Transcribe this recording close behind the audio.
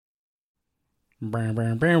I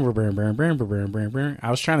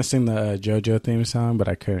was trying to sing the JoJo theme song, but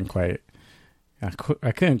I couldn't quite. I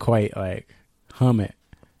couldn't quite like hum it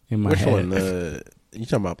in my Which head. one? You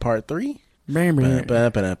talking about part 3? That's it.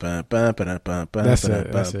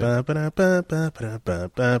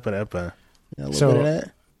 So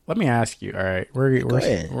let me ask you. All right,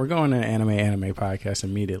 we're going to anime podcast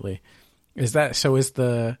immediately. Is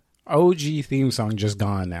the OG theme song just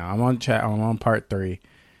gone now? I'm on part 3.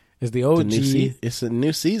 Is the OG? It's a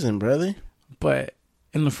new season, brother. But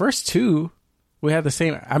in the first 2, we had the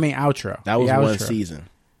same. I mean, outro. That was one season.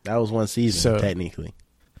 That was one season, technically.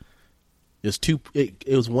 It was two. It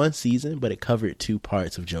was one season, but it covered 2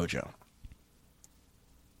 parts of JoJo.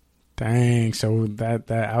 Dang! So that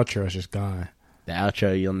outro is just gone. The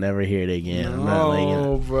outro, you'll never hear it again. No, I'm not letting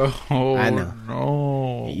it. Bro. I know.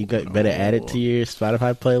 No. You better add it to your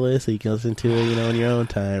Spotify playlist so you can listen to it, on your own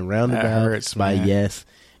time. Roundabout by Yes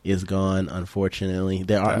is gone, unfortunately.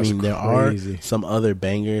 There are some other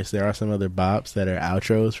bangers. There are some other bops that are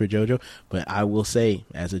outros for JoJo, but I will say,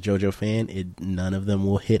 as a JoJo fan, none of them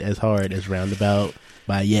will hit as hard as Roundabout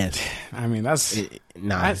by Yes. I mean, because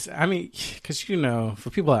for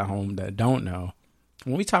people at home that don't know,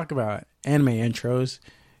 when we talk about anime intros,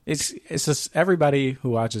 it's just everybody who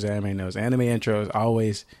watches anime knows anime intros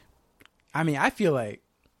always. I mean, I feel like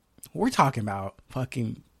we're talking about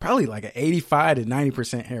fucking probably like an 85 to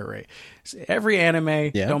 90% hit rate. So every anime,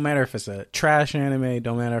 don't matter if it's a trash anime,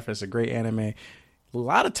 don't matter if it's a great anime. A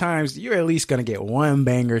lot of times, you're at least gonna get one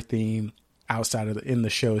banger theme outside of in the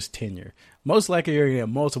show's tenure. Most likely, you're gonna get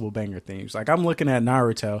multiple banger themes. Like I'm looking at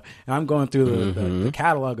Naruto and I'm going through the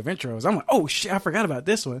catalog of intros. I'm like, oh shit, I forgot about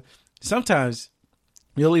this one. Sometimes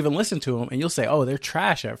you'll even listen to them and you'll say, oh, they're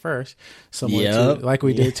trash at first. Similar to like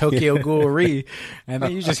we did Tokyo Ghoul Re. And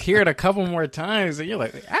then you just hear it a couple more times and you're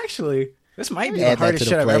like, actually, this might be the hardest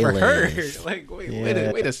shit I've ever heard. Like,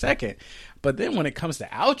 wait a second. But then when it comes to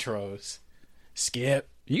outros, skip.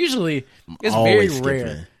 Usually, it's very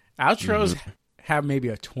rare. Outros have maybe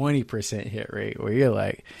a 20% hit rate where you're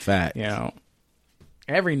like, fact.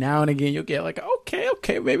 Every now and again you'll get like,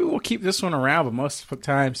 okay, maybe we'll keep this one around, but most of the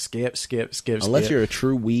time, skip. Unless you're a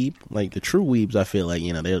true weeb, like the true weebs, I feel like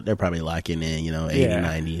they're probably locking in 80,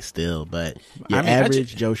 90 still, but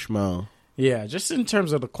average Joe Schmo. Yeah, just in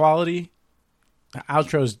terms of the quality, the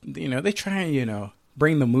outros, they try and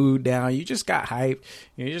bring the mood down. You just got hyped.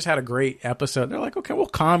 You just had a great episode. They're like, okay, we'll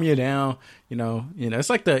calm you down. It's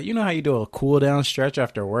like how you do a cool down stretch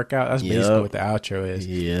after a workout. That's basically what the outro is.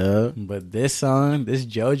 Yeah. But this song, this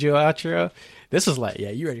JoJo outro, this is like,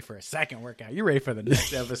 you ready for a second workout? You ready for the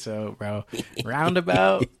next episode, bro?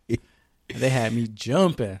 Roundabout, they had me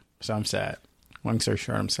jumping. So I'm sad. Long story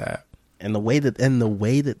short, I'm sad. And the way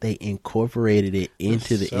that they incorporated it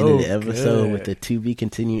into the end of the episode with the to be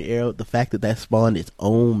continued arrow, the fact that spawned its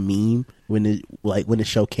own meme when the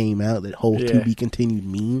show came out, that whole to be continued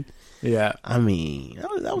meme. Yeah, I mean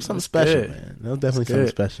that was something special, man. That was definitely something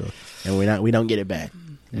special, and we don't get it back.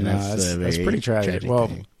 And that's pretty tragic. Well,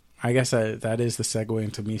 thing. I guess that is the segue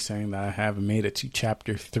into me saying that I have made it to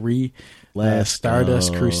chapter 3,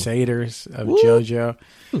 Stardust Crusaders of JoJo.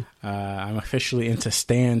 I'm officially into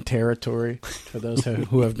Stan territory. For those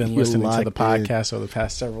who have been listening to the podcast over the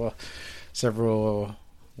past several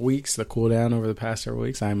weeks, the cooldown over the past several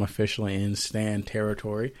weeks, I'm officially in Stan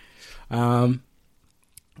territory. I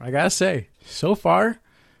gotta say, so far,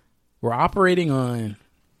 we're operating on,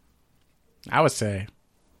 I would say,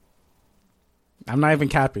 I'm not even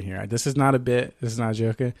capping here. This is not a bit. This is not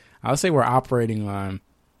joking. I would say we're operating on,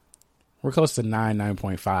 we're close to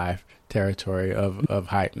 9.5 territory of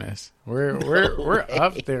hypeness. We're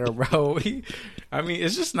up there, bro.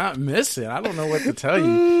 It's just not missing. I don't know what to tell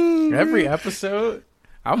you. Every episode,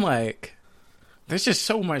 I'm like, there's just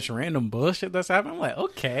so much random bullshit that's happening. I'm like,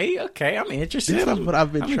 okay, I'm interested. This is what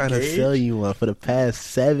I've been trying to sell you on for the past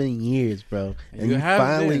 7 years, bro. And you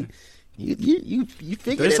finally, you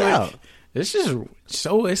figured it out. It's just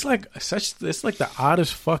it's like the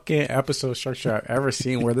oddest fucking episode structure I've ever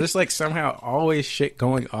seen, where there's like somehow always shit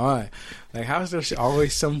going on. Like, how is there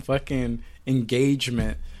always some fucking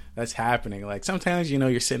engagement that's happening? Like, sometimes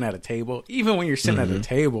you're sitting at a table. Even when you're sitting at a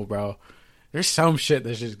table, bro, there's some shit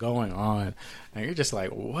that's just going on, and you're just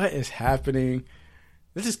like, what is happening?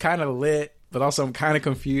 This is kind of lit, but also I'm kind of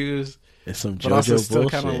confused. It's some JoJo but also bullshit. Still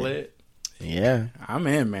kind of lit. Yeah, I'm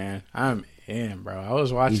in, man. I'm in, bro. I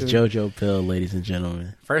was watching. He's JoJo Pill, ladies and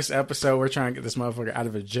gentlemen. First episode, we're trying to get this motherfucker out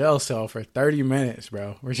of a jail cell for 30 minutes,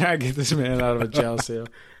 bro. We're trying to get this man out of a jail cell,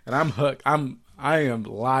 and I'm hooked. I am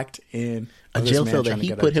locked in a jail cell that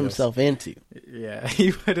he put himself into. Yeah,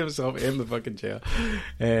 he put himself in the fucking jail,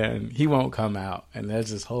 and he won't come out. And there's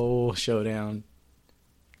this whole showdown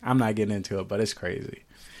I'm not getting into it, but it's crazy.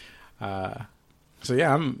 So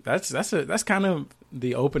yeah, that's kind of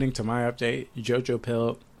the opening to my update. JoJo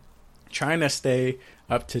Pill, trying to stay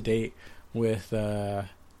up to date with JoJo's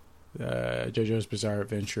Bizarre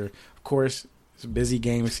Adventure. Of course, it's a busy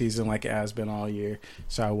game season like it has been all year,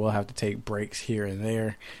 so I will have to take breaks here and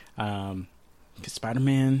there.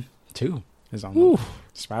 Spider-Man 2 is on.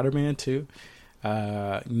 Spider-Man 2,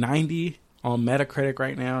 90 on Metacritic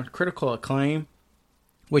right now, critical acclaim,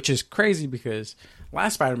 which is crazy because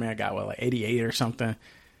last Spider-Man got like 88 or something,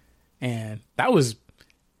 and that was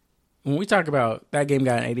when we talk about that game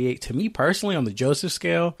got an 88. To me personally, on the Joseph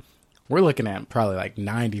scale, we're looking at probably like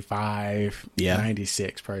 95,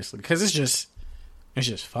 96 personally, because it's just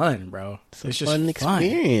fun, bro. It's just fun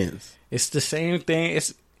experience. It's the same thing.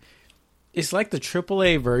 It's like the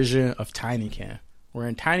AAA version of Tinykin. Where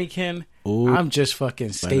in Tinykin, I'm just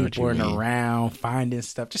fucking skateboarding around, finding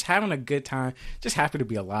stuff, just having a good time, just happy to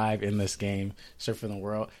be alive in this game, surfing the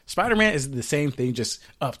world. Spider-Man is the same thing, just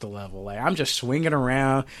up the level. Like, I'm just swinging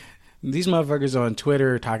around. These motherfuckers on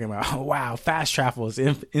Twitter talking about, oh, wow, fast travel is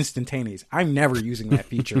instantaneous. I'm never using that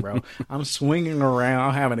feature, bro. I'm swinging around,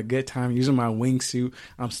 I'm having a good time, using my wingsuit.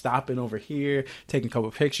 I'm stopping over here, taking a couple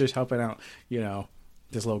pictures, helping out,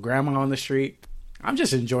 this little grandma on the street. I'm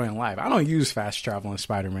just enjoying life. I don't use fast travel in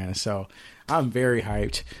Spider-Man, so I'm very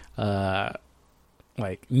hyped,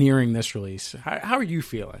 nearing this release. How are you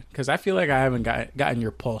feeling? Because I feel like I haven't gotten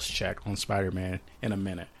your pulse check on Spider-Man in a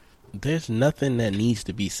minute. There's nothing that needs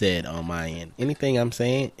to be said on my end. Anything I'm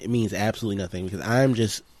saying, it means absolutely nothing because I'm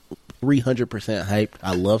just 300% hyped.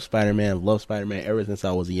 I love Spider-Man. I've loved Spider-Man ever since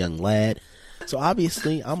I was a young lad. So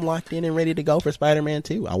obviously, I'm locked in and ready to go for Spider-Man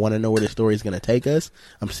 2. I want to know where the story is going to take us.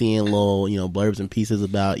 I'm seeing little, blurbs and pieces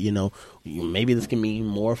about, maybe this can mean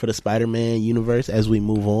more for the Spider-Man universe as we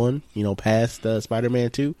move on, past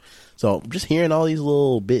Spider-Man 2. So just hearing all these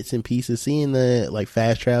little bits and pieces, seeing the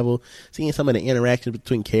fast travel, seeing some of the interactions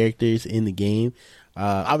between characters in the game.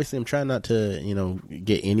 Obviously, I'm trying not to,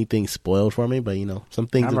 get anything spoiled for me, but some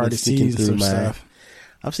things I've already seen some stuff.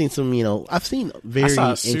 I've seen some, I've seen very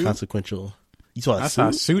inconsequential. You saw I saw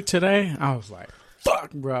a suit today. I was like,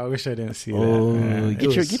 "Fuck, bro! I wish I didn't see that."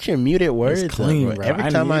 Get your muted words clean, bro. Every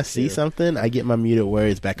time I see something, I get my muted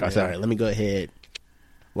words back. Yeah. All right, let me go ahead,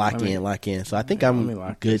 lock in. So I think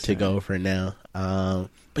I'm good to go for now. But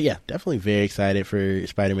yeah, definitely very excited for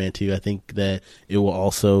Spider-Man 2. I think that it will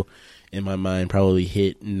also, in my mind, probably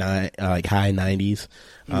hit high 90s.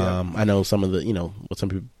 I know some of the what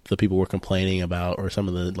the people were complaining about, or some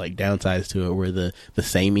of the downsides to it were the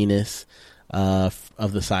sameness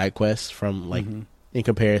of the side quests from in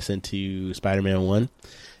comparison to Spider-Man 1.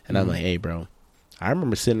 And I'm like, hey, bro, I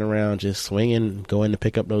remember sitting around just swinging, going to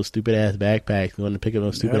pick up those stupid ass backpacks, going to pick up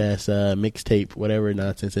those stupid ass mixtape, whatever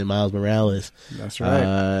nonsense in Miles Morales. That's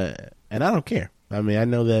right. And I don't care. I mean, I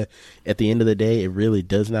know that at the end of the day, it really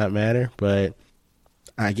does not matter, but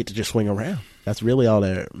I get to just swing around. That's really all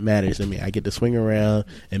that matters to me. I get to swing around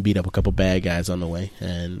and beat up a couple bad guys on the way.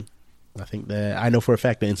 And I think that I know for a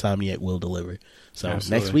fact that Insomniac will deliver. So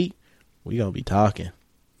next week, we're going to be talking.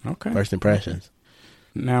 Okay. First impressions.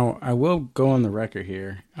 Okay. Now, I will go on the record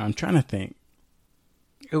here. I'm trying to think.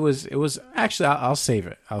 It was actually, I'll save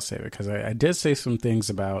it. Because I did say some things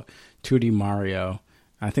about 2D Mario.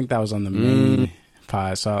 I think that was on the main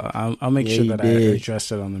pod. So I'll make sure that I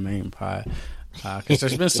address it on the main pod. Because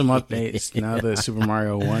there's been some updates now that Super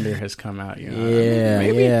Mario Wonder has come out.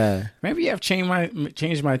 Maybe I've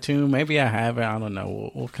changed my tune. Maybe I haven't. I don't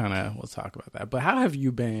know. We'll talk about that. But how have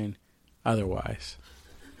you been otherwise?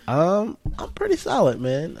 I'm pretty solid,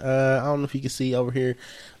 man. I don't know if you can see over here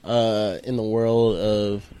in the world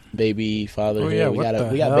of baby fatherhood.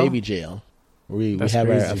 We got baby jail. We have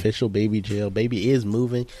crazy. Our official baby jail. Baby is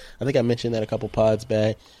moving. I think I mentioned that a couple pods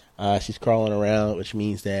back. She's crawling around, which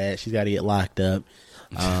means that she's got to get locked up,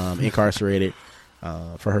 incarcerated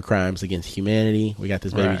for her crimes against humanity. We got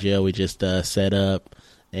this baby jail we just set up,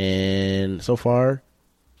 and so far,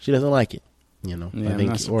 she doesn't like it. I think, I'm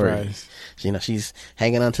not surprised. She's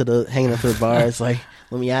hanging onto the bars like,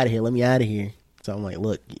 let me out of here. So I'm like,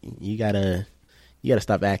 look, you gotta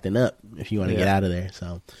stop acting up if you want to get out of there.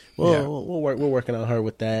 So we're working on her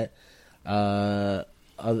with that. Other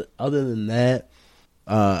than that.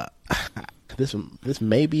 This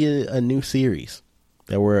may be a new series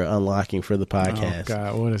that we're unlocking for the podcast. Oh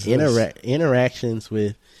God, what is this? Interactions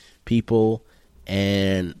with people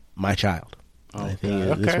and my child. I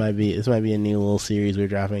think this might be a new little series we're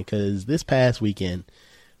dropping because this past weekend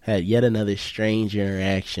had yet another strange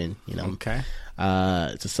interaction. Okay.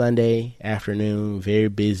 It's a Sunday afternoon, very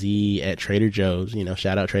busy at Trader Joe's.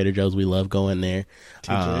 Shout out Trader Joe's. We love going there.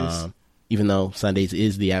 TJ's. even though Sundays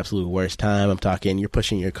is the absolute worst time. I'm talking, you're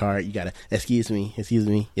pushing your cart. You got to, excuse me.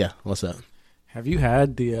 Yeah, what's up? Have you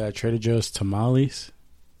had the Trader Joe's tamales?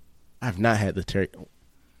 I've not had the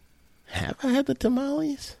Have I had the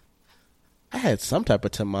tamales? I had some type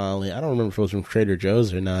of tamale. I don't remember if it was from Trader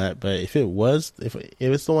Joe's or not, but if it was, if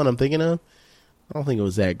it's the one I'm thinking of, I don't think it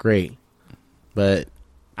was that great. But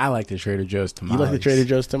I like the Trader Joe's tamales. You like the Trader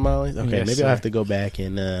Joe's tamales? Okay, yes, maybe sir. I'll have to go back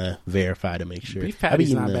and verify to make sure. Beef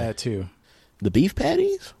patties not bad too. The beef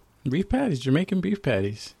patties? Beef patties, Jamaican beef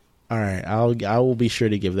patties. All right, I will be sure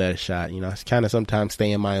to give that a shot. You know, I kind of sometimes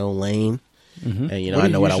stay in my own lane, and I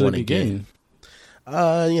know what I want to get.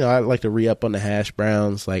 I like to re-up on the hash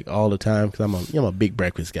browns like all the time because I'm a big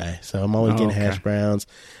breakfast guy. So I'm always getting hash browns.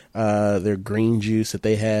 Their green juice that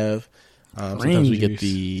they have. Sometimes we get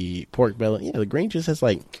the pork belly. Yeah, the green juice has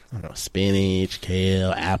like, I don't know, spinach,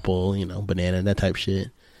 kale, apple, banana, that type shit.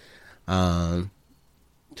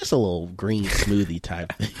 Just a little green smoothie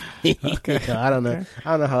type thing. Okay. I don't know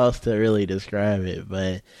how else to really describe it,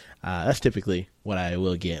 but that's typically what I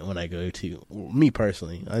will get when I go to, me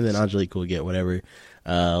personally. And then Angelique will get whatever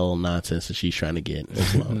little nonsense that she's trying to get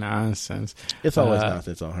as well. Nonsense. It's always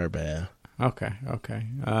nonsense on her behalf. Okay.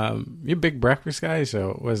 You're a big breakfast guy,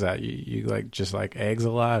 so what is that? You like eggs a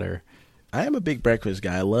lot, or? I am a big breakfast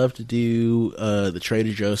guy. I love to do the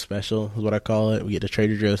Trader Joe's special, is what I call it. We get the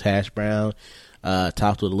Trader Joe's hash brown,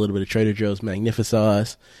 topped with a little bit of Trader Joe's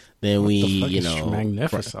Magnificauce. Then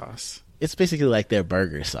Magnificauce? It's basically like their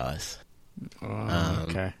burger sauce.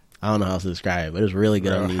 Okay. I don't know how else to describe it, but it's really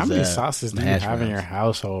good on these. How many sauces do you have in your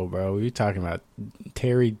household, bro? What are you talking about?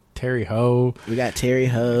 Terry Ho? We got Terry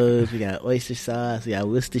Ho's. We got oyster sauce. We got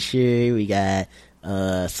Worcestershire. We got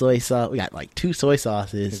soy sauce. We got like 2 soy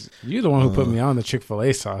sauces. You're the one who put me on the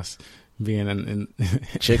Chick-fil-A sauce. Being in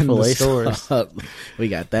Chick-fil-A stores. We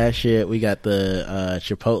got that shit. We got the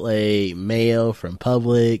Chipotle mayo from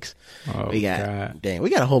Publix. We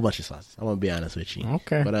got a whole bunch of sauces. I'm gonna be honest with you.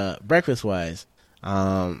 Okay. But breakfast wise,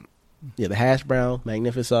 the hash brown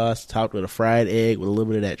Magnificauce topped with a fried egg with a little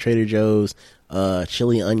bit of that Trader Joe's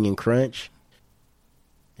chili onion crunch.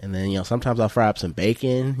 And then, sometimes I'll fry up some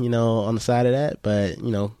bacon, on the side of that, but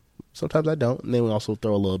sometimes I don't. And then we also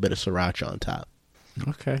throw a little bit of sriracha on top.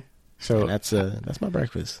 Okay. So that's my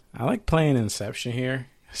breakfast. I like playing Inception here.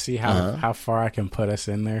 See how far I can put us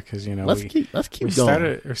in there, because let's keep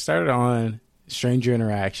going. We started on stranger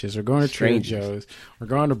interactions. We're going to Trader Joe's. We're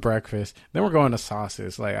going to breakfast. Then we're going to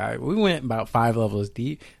sauces. We went about 5 levels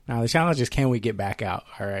deep. Now the challenge is, can we get back out?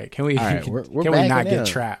 All right. Can we? We're can we not get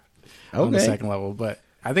trapped on the second level? But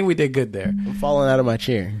I think we did good there. I'm falling out of my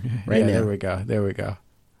chair right now. There we go. I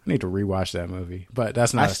need to rewatch that movie, but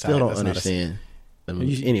that's not. I still don't understand. Anyway,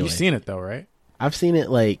 you've seen it though, right? I've seen it,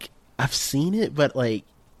 but I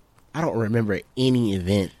don't remember any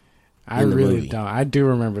event. I really don't. I do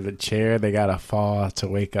remember the chair. They got to fall to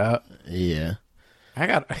wake up. Yeah.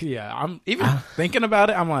 I'm even thinking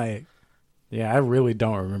about it. I'm like, I really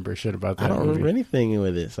don't remember shit about that. I don't remember anything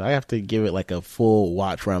with it, so I have to give it like a full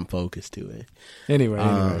watch where I'm focused to it. Anyway,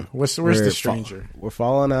 where's the stranger? We're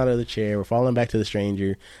falling out of the chair. We're falling back to the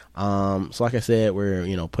stranger. So like I said,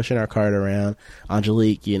 we're pushing our cart around.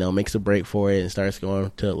 Angelique, makes a break for it and starts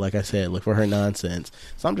going to, like I said, look for her nonsense.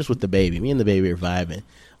 So I'm just with the baby. Me and the baby are vibing.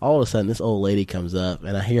 All of a sudden, this old lady comes up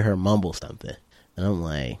and I hear her mumble something, and I'm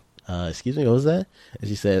like, "Excuse me, what was that?" And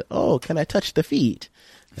she said, "Oh, can I touch the feet?"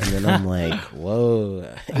 And then I'm like, whoa.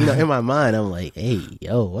 In my mind, I'm like, hey,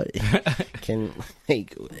 yo, what?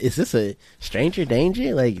 Is this a stranger danger?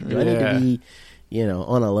 Do I need to be,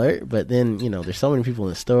 on alert? But then, there's so many people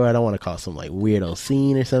in the store. I don't want to cause some, weirdo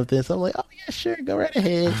scene or something. So I'm like, oh, yeah, sure, go right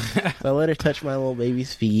ahead. So I let her touch my little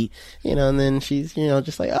baby's feet, and then she's,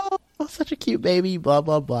 just like, oh, such a cute baby, blah,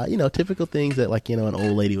 blah, blah. Typical things that, an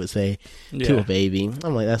old lady would say to a baby.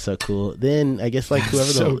 I'm like, that's so cool. Then I guess,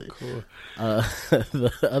 whoever cool.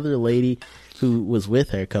 The other lady who was with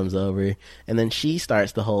her comes over, and then she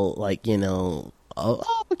starts the whole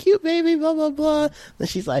oh, cute baby, blah blah blah. Then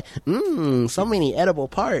she's like, so many edible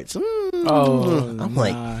parts. I'm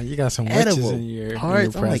like, you got some witches in your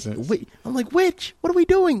presence. I'm like, witch? What are we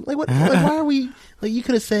doing? What? Why are we? You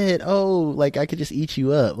could have said, oh, I could just eat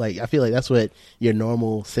you up. I feel like that's what your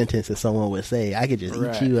normal sentence that someone would say. I could just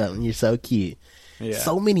eat you up, and you're so cute. Yeah.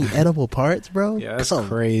 So many edible parts, bro. Yeah, that's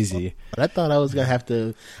crazy. But I thought I was gonna have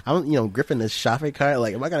to. I'm, gripping this shopping cart.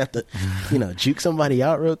 Am I gonna have to, juke somebody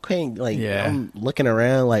out real quick? I'm looking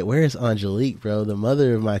around. Where's Angelique, bro? The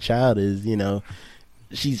mother of my child is,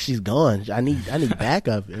 she's gone. I need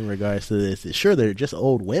backup in regards to this. Sure, they're just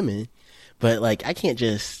old women, but I can't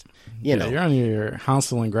just you know. You're on your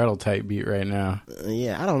Hansel and Gretel type beat right now.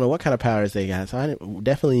 Yeah, I don't know what kind of powers they got, so I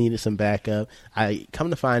definitely needed some backup. I come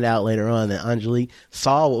to find out later on that Angelique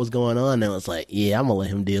saw what was going on and was like, yeah, I'm going to let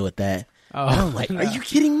him deal with that. Oh, and I was like, no. Are you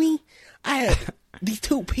kidding me? I had these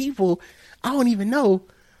two people I don't even know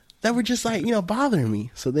that were just like, bothering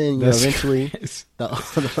me. So then, eventually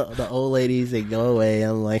the old ladies, they go away.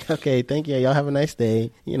 I'm like, okay, thank you. Y'all have a nice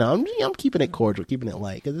day. I'm keeping it cordial, keeping it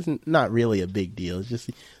light, because it's not really a big deal. It's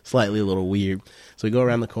just slightly a little weird. So we go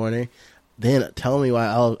around the corner. Then tell me why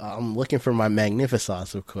I'm looking for my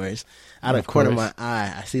Magnificsauce, of course. Out of the corner of my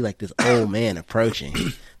eye, I see like this old man approaching.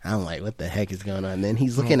 I'm like, what the heck is going on? And then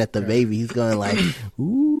he's looking at the baby. He's going like,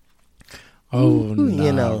 ooh. Oh,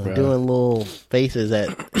 no, bro. Doing little faces at,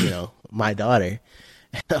 my daughter.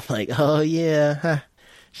 And I'm like, oh, yeah, huh.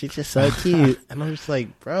 She's just so cute. And I'm just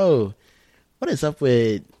like, bro, what is up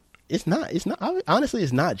with, honestly,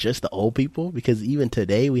 it's not just the old people, because even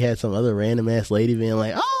today we had some other random ass lady being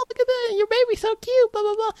like, oh, look at that, your baby's so cute, blah,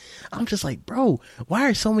 blah, blah. I'm just like, bro, why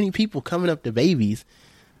are so many people coming up to babies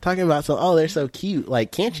talking about, they're so cute?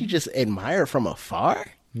 Like, can't you just admire from afar?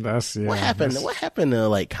 What happened to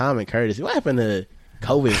like common courtesy? What happened to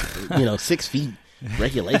COVID? 6 feet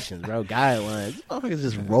regulations, bro, guidelines. This motherfucker's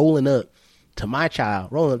just rolling up to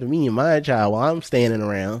me and my child while I'm standing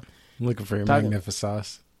around looking for your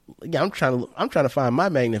Magnificauce. Yeah, I'm trying to find my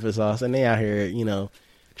Magnificauce, and they out here,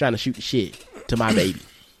 trying to shoot the shit to my baby.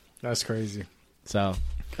 That's crazy. So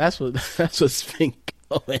that's what's been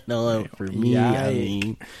going on for me. Yeah, I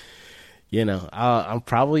mean. I'll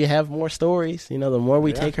probably have more stories. The more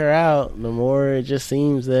we take her out, the more it just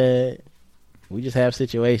seems that we just have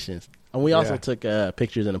situations. And we also took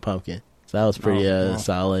pictures in a pumpkin. So that was pretty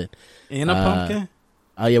solid. In a pumpkin?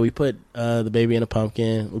 Oh, yeah, we put the baby in a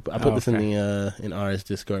pumpkin. I put this in ours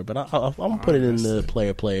Discord, but I'm going to put it in the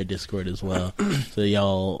player Discord as well. So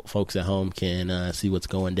y'all folks at home can see what's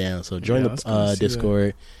going down. So join the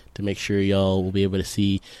Discord to make sure y'all will be able to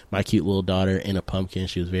see my cute little daughter in a pumpkin.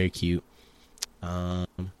 She was very cute. But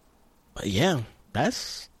yeah,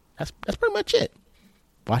 that's pretty much it.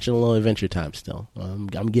 Watching a little Adventure Time still. I'm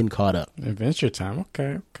getting caught up. Adventure Time,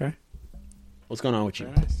 okay. What's going on with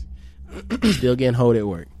you? Still getting hold at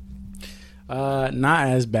work? Not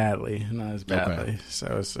as badly. Okay.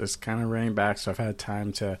 So it's kind of reining back. So I've had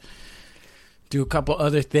time to do a couple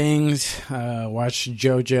other things. Watch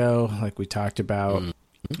JoJo, like we talked about.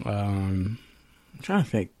 I'm trying to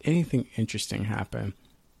think. Anything interesting happen?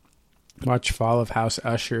 Watch Fall of House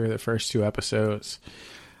Usher, the first 2 episodes.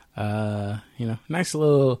 Nice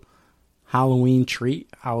little Halloween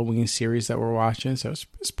series that we're watching. So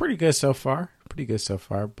it's pretty good so far.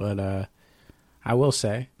 But I will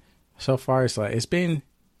say, so far it's been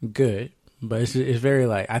good. But it's very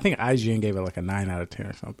like, I think IGN gave it like a 9 out of 10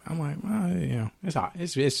 or something. I'm like, well,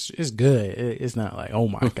 it's good. It's not like, oh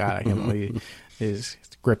my god, I can't believe it's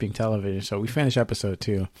gripping television. So we finished episode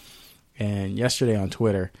 2, and yesterday on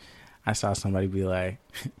Twitter, I saw somebody be like,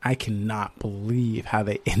 I cannot believe how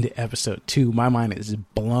they ended episode 2. My mind is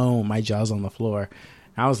blown. My jaw's on the floor.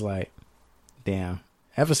 And I was like, damn,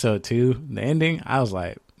 episode 2, the ending. I was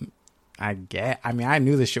like, I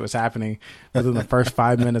knew this shit was happening within the first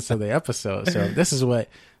 5 minutes of the episode. So this is what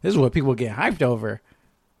people get hyped over.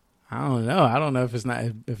 I don't know. I don't know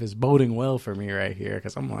if it's boding well for me right here,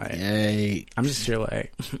 because I'm like, yay. I'm just here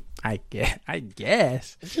like, I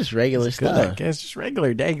guess it's just regular stuff. I guess just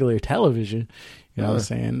regular television. You know what I'm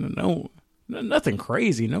saying? No, nothing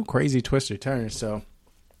crazy. No crazy twists or turns. So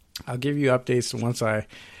I'll give you updates once I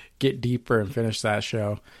get deeper and finish that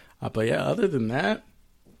show. But yeah, other than that,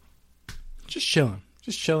 just chilling,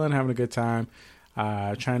 having a good time.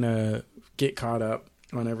 Trying to get caught up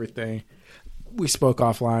on everything. We spoke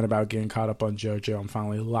offline about getting caught up on JoJo. I'm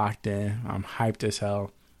finally locked in. I'm hyped as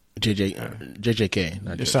hell. JJK.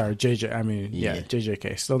 Not sorry, JJ. I mean, yeah,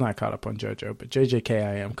 JJK. Still not caught up on JoJo, but JJK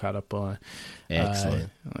I am caught up on. Excellent.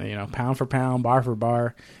 Pound for pound, bar for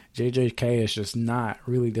bar, JJK is just not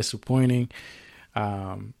really disappointing.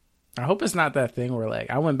 I hope it's not that thing where, like,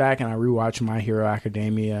 I went back and I rewatched My Hero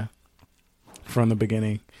Academia from the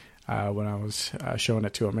beginning when I was showing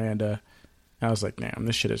it to Amanda. I was like, damn,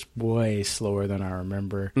 this shit is way slower than I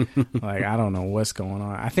remember. Like, I don't know what's going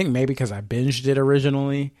on. I think maybe because I binged it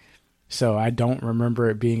originally, so I don't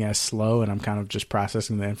remember it being as slow, and I'm kind of just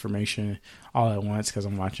processing the information all at once because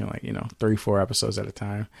I'm watching, like, 3-4 episodes at a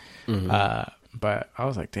time. Mm-hmm. But I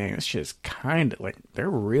was like, dang, this shit's kind of, like, they're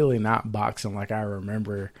really not boxing like I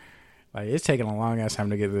remember. Like, it's taking a long ass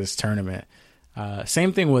time to get to this tournament.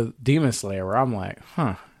 Same thing with Demon Slayer, where I'm like,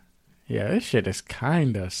 yeah, this shit is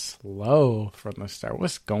kind of slow from the start.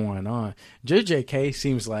 What's going on? JJK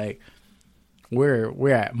seems like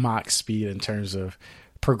we're at mock speed in terms of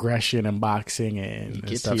progression and boxing and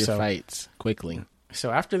get stuff. to your fights quickly.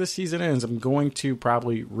 So after the season ends, I'm going to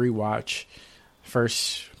probably rewatch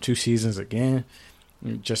first 2 seasons again,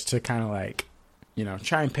 just to kind of like,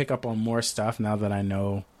 try and pick up on more stuff now that I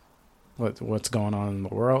know what's going on in the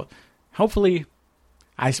world. Hopefully,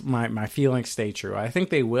 my feelings stay true. I think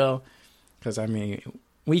they will, because I mean,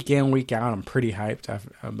 week in, week out, I'm pretty hyped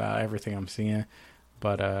about everything I'm seeing.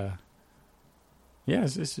 But yeah,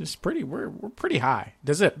 it's pretty. We're pretty high.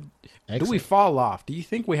 Excellent. Do we fall off? Do you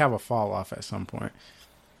think we have a fall off at some point?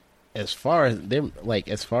 As far as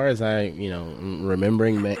I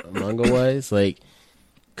remembering manga wise, like,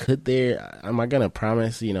 could there? Am I gonna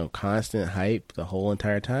promise constant hype the whole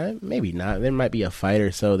entire time? Maybe not. There might be a fight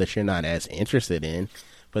or so that you're not as interested in,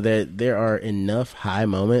 but there are enough high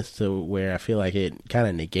moments to where I feel like it kind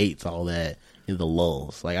of negates all that in the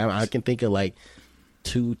lulls. Like I can think of like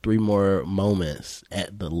 2-3 more moments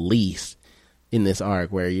at the least in this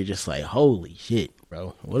arc where you're just like, holy shit,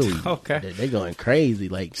 bro, what are we? Okay, they're going crazy.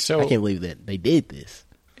 Like, so I can't believe that they did this.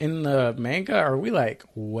 In the manga, are we like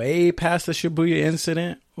way past the Shibuya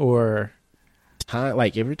incident, or time?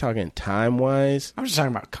 Like, if you're talking time wise, I'm just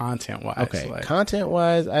talking about content wise. Okay, content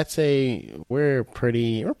wise, I'd say we're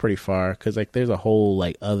pretty far, because like there's a whole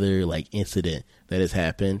like other like incident that has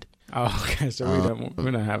happened. Oh, okay. So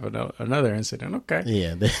we don't have another incident. Okay.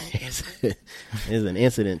 Yeah, there's an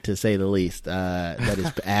incident, to say the least, that is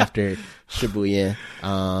after Shibuya,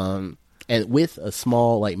 and with a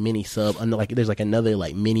small like mini sub. Like there's like another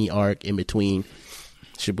like mini arc in between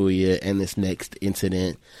Shibuya and this next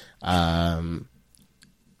incident. We're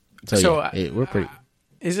pretty.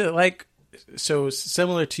 Is it like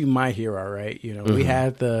similar to My Hero, right? We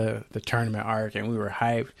had the tournament arc and we were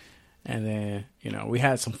hyped. And then, we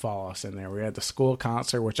had some fall-offs in there. We had the school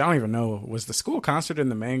concert, which I don't even know. Was the school concert in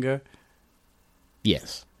the manga?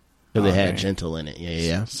 Yes. Because they had Gentle in it.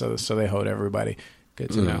 Yeah. So they hold everybody. Good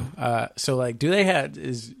to know. So, like,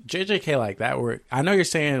 is JJK like that? Where I know you're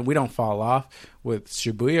saying we don't fall off with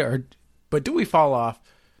Shibuya, but do we fall off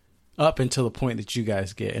up until the point that you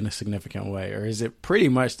guys get in a significant way? Or is it pretty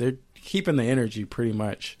much they're keeping the energy pretty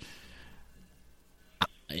much?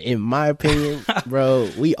 In my opinion, bro,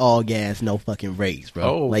 we all gas no fucking brakes, bro.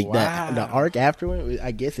 Oh, like wow. the arc afterward,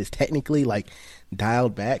 I guess, is technically like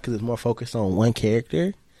dialed back because it's more focused on one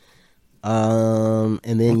character. And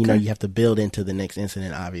then you have to build into the next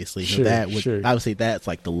incident, obviously. So obviously that's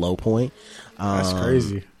like the low point. That's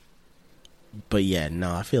crazy. But yeah,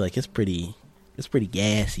 no, I feel like it's pretty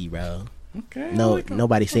gassy, bro. Okay.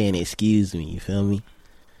 Nobody saying excuse me. You feel me?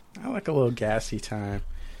 I like a little gassy time.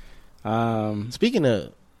 Speaking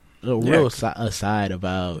of a real aside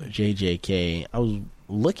about JJK, I was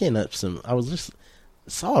looking up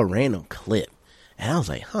saw a random clip, and I was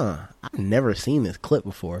like, I've never seen this clip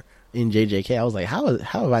before in JJK. I was like, how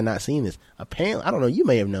have I not seen this? Apparently, I don't know, you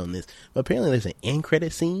may have known this, but apparently there's an end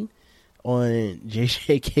credit scene on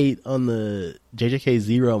JJK, on the JJK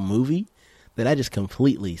Zero movie, that I just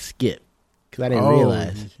completely skipped because I didn't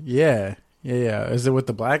realize. Yeah. Is it with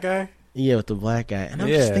the black guy? Yeah, with the black guy. And I'm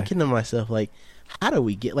just thinking to myself, like, how do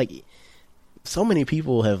we get, like, so many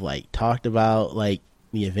people have, like, talked about, like,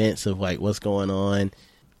 the events of, like, what's going on,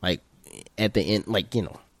 like, at the end, like,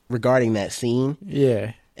 regarding that scene.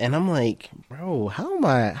 Yeah. And I'm like, bro, how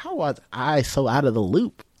was I so out of the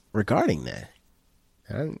loop regarding that?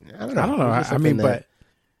 I don't know. I mean, but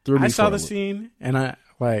I saw the scene, and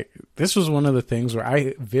this was one of the things where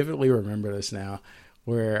I vividly remember this now,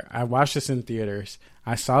 where I watched this in theaters.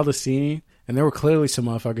 I saw the scene, and there were clearly some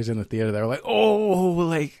motherfuckers in the theater that were like, "Oh,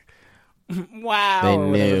 like, wow!" They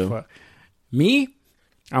knew. Me,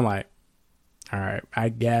 I'm like, all right, I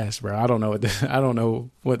guess, bro. I don't know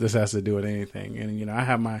what this has to do with anything. And I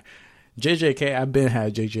have my JJK. I've been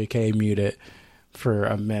had JJK muted for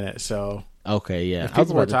a minute, so okay, yeah. If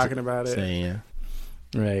people were talking about it, yeah.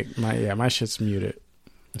 Right, my shit's muted,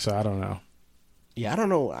 so I don't know. Yeah, I don't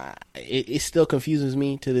know. It still confuses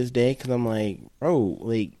me to this day because I'm like, bro,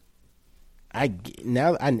 like, I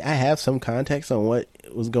have some context on what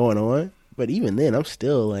was going on, but even then, I'm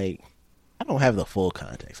still like, I don't have the full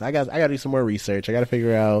context. I got to do some more research. I got to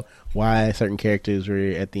figure out why certain characters were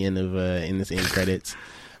at the end of in this end credits.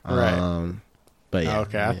 Right. But yeah.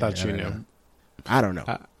 Okay, I thought you knew. I don't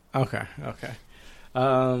know. Okay.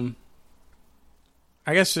 I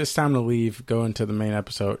guess it's time to leave. Go into the main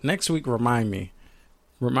episode next week. Remind me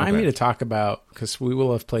to talk about, because we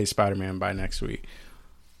will have played Spider-Man by next week.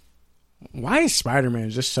 Why is Spider-Man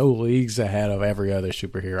just so leagues ahead of every other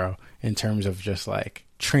superhero in terms of just like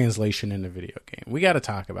translation in the video game? We got to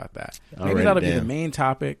talk about that. Maybe that'll be the main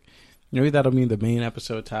topic, Maybe that'll be the main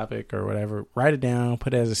episode topic or whatever. Write it down,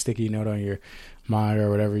 put it as a sticky note on your monitor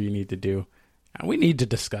or whatever you need to do. And we need to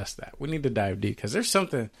discuss that. We need to dive deep because there's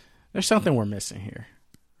something we're missing here,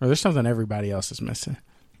 or there's something everybody else is missing.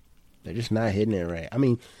 They're just not hitting it right. I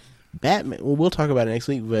mean, Batman. Well, we'll talk about it next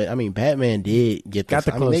week. But I mean, Batman did get the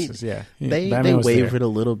closest. They wavered a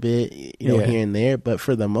little bit, here and there. But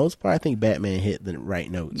for the most part, I think Batman hit the right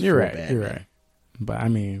notes. You're right. But I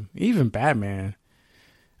mean, even Batman.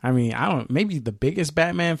 I mean, maybe the biggest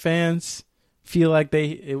Batman fans feel like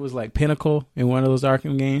it was like pinnacle in one of those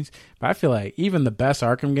Arkham games. But I feel like even the best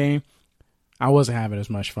Arkham game, I wasn't having as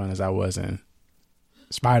much fun as I was in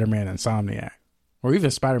Spider-Man Insomniac. Or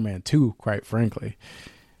even Spider-Man 2, quite frankly.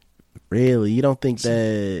 Really? You don't think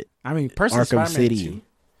that... I mean, personally, Arkham Spider-Man City... 2,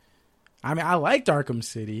 I mean, I liked Arkham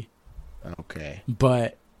City. Okay.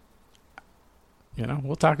 But,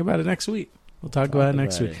 we'll talk about it next week.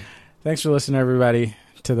 Thanks for listening, everybody,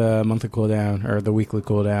 to the monthly cooldown or the weekly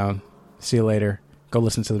cooldown. See you later. Go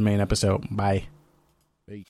listen to the main episode. Bye.